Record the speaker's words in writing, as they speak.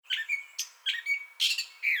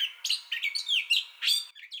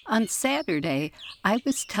On Saturday, I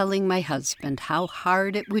was telling my husband how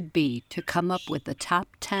hard it would be to come up with a top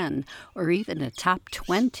 10 or even a top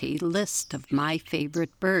 20 list of my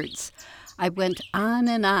favorite birds. I went on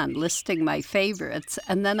and on listing my favorites,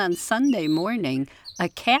 and then on Sunday morning, a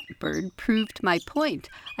catbird proved my point.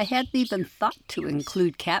 I hadn't even thought to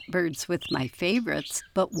include catbirds with my favorites,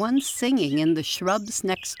 but one singing in the shrubs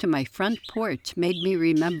next to my front porch made me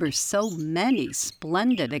remember so many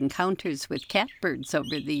splendid encounters with catbirds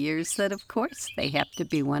over the years that of course they have to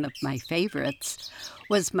be one of my favorites.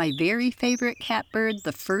 Was my very favorite catbird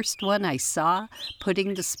the first one I saw,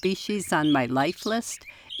 putting the species on my life list?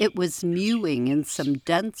 It was mewing in some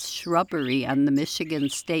dense shrubbery on the Michigan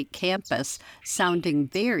State campus, sounding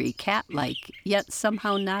very cat-like, yet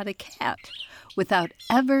somehow not a cat. Without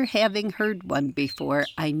ever having heard one before,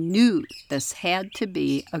 I knew this had to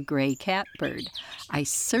be a gray catbird. I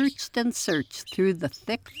searched and searched through the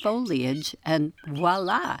thick foliage, and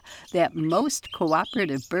voila! That most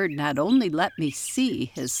cooperative bird not only let me see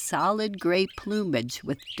his solid gray plumage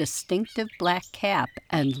with distinctive black cap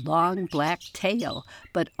and long black tail,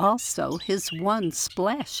 but also his one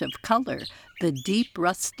splash of color, the deep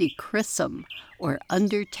rusty chrism, or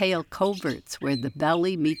undertail coverts where the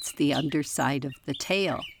belly meets the underside of the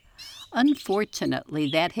tail. Unfortunately,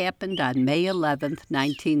 that happened on May 11th,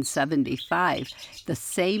 1975, the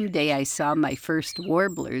same day I saw my first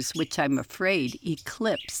warblers, which I'm afraid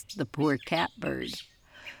eclipsed the poor catbird.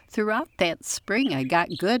 Throughout that spring, I got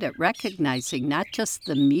good at recognizing not just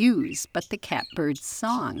the mews, but the catbird's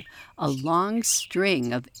song, a long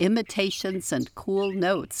string of imitations and cool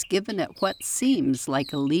notes given at what seems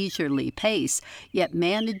like a leisurely pace, yet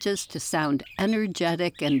manages to sound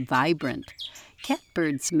energetic and vibrant.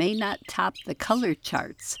 Catbirds may not top the color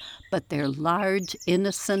charts, but their large,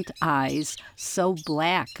 innocent eyes, so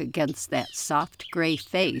black against that soft gray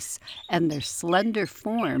face, and their slender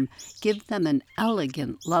form give them an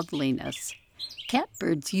elegant loveliness.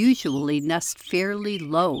 Catbirds usually nest fairly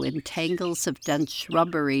low in tangles of dense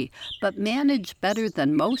shrubbery, but manage better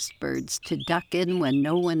than most birds to duck in when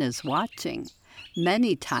no one is watching.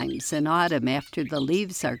 Many times in autumn after the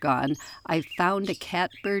leaves are gone, I've found a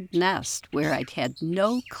catbird nest where I'd had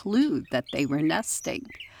no clue that they were nesting.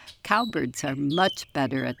 Cowbirds are much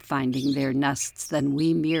better at finding their nests than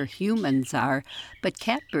we mere humans are, but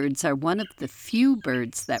catbirds are one of the few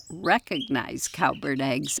birds that recognize cowbird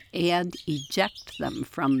eggs and eject them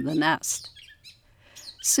from the nest.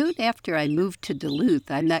 Soon after I moved to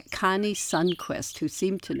Duluth, I met Connie Sundquist, who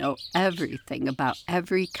seemed to know everything about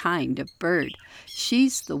every kind of bird.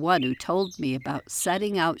 She's the one who told me about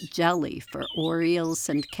setting out jelly for orioles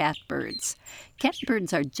and catbirds.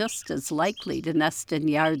 Catbirds are just as likely to nest in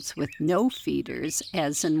yards with no feeders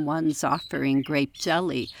as in ones offering grape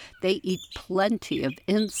jelly. They eat plenty of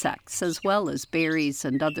insects as well as berries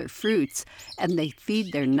and other fruits, and they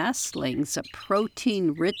feed their nestlings a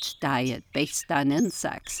protein-rich diet based on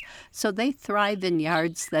insects, so they thrive in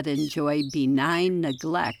yards that enjoy benign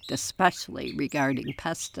neglect, especially regarding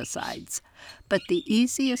pesticides. But the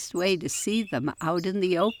easiest way to see them out in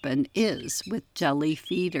the open is with jelly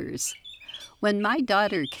feeders. When my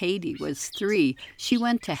daughter Katie was 3, she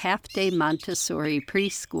went to half-day Montessori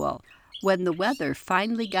preschool. When the weather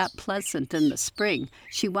finally got pleasant in the spring,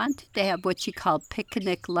 she wanted to have what she called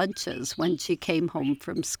picnic lunches when she came home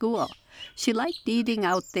from school. She liked eating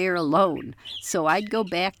out there alone, so I'd go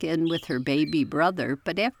back in with her baby brother,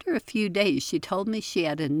 but after a few days she told me she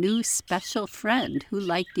had a new special friend who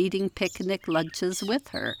liked eating picnic lunches with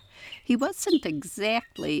her. He wasn't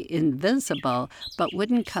exactly invisible, but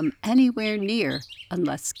wouldn't come anywhere near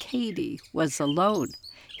unless Katie was alone.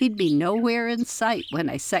 He'd be nowhere in sight when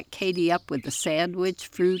I set Katie up with a sandwich,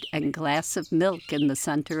 fruit, and glass of milk in the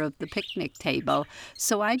center of the picnic table,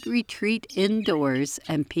 so I'd retreat indoors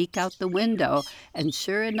and peek out the window, and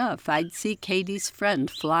sure enough, I'd see Katie's friend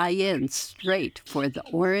fly in straight for the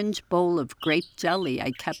orange bowl of grape jelly I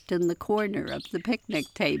kept in the corner of the picnic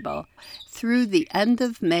table. Through the end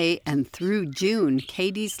of May and through June,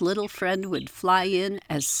 Katie's little friend would fly in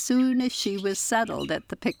as soon as she was settled at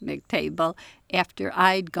the picnic table after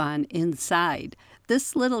I'd gone inside.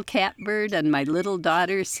 This little catbird and my little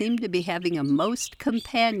daughter seemed to be having a most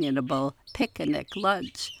companionable picnic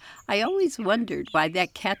lunch. I always wondered why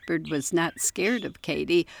that catbird was not scared of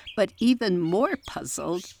Katie, but even more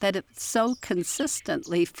puzzled that it so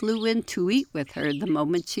consistently flew in to eat with her the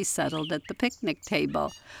moment she settled at the picnic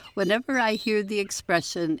table. Whenever I hear the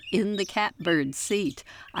expression, "in the catbird seat,"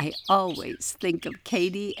 I always think of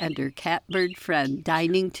Katie and her catbird friend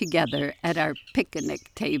dining together at our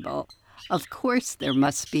picnic table. Of course, there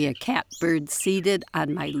must be a catbird seated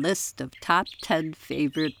on my list of top 10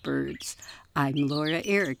 favorite birds. I'm Laura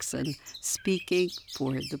Erickson, speaking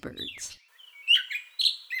for the birds.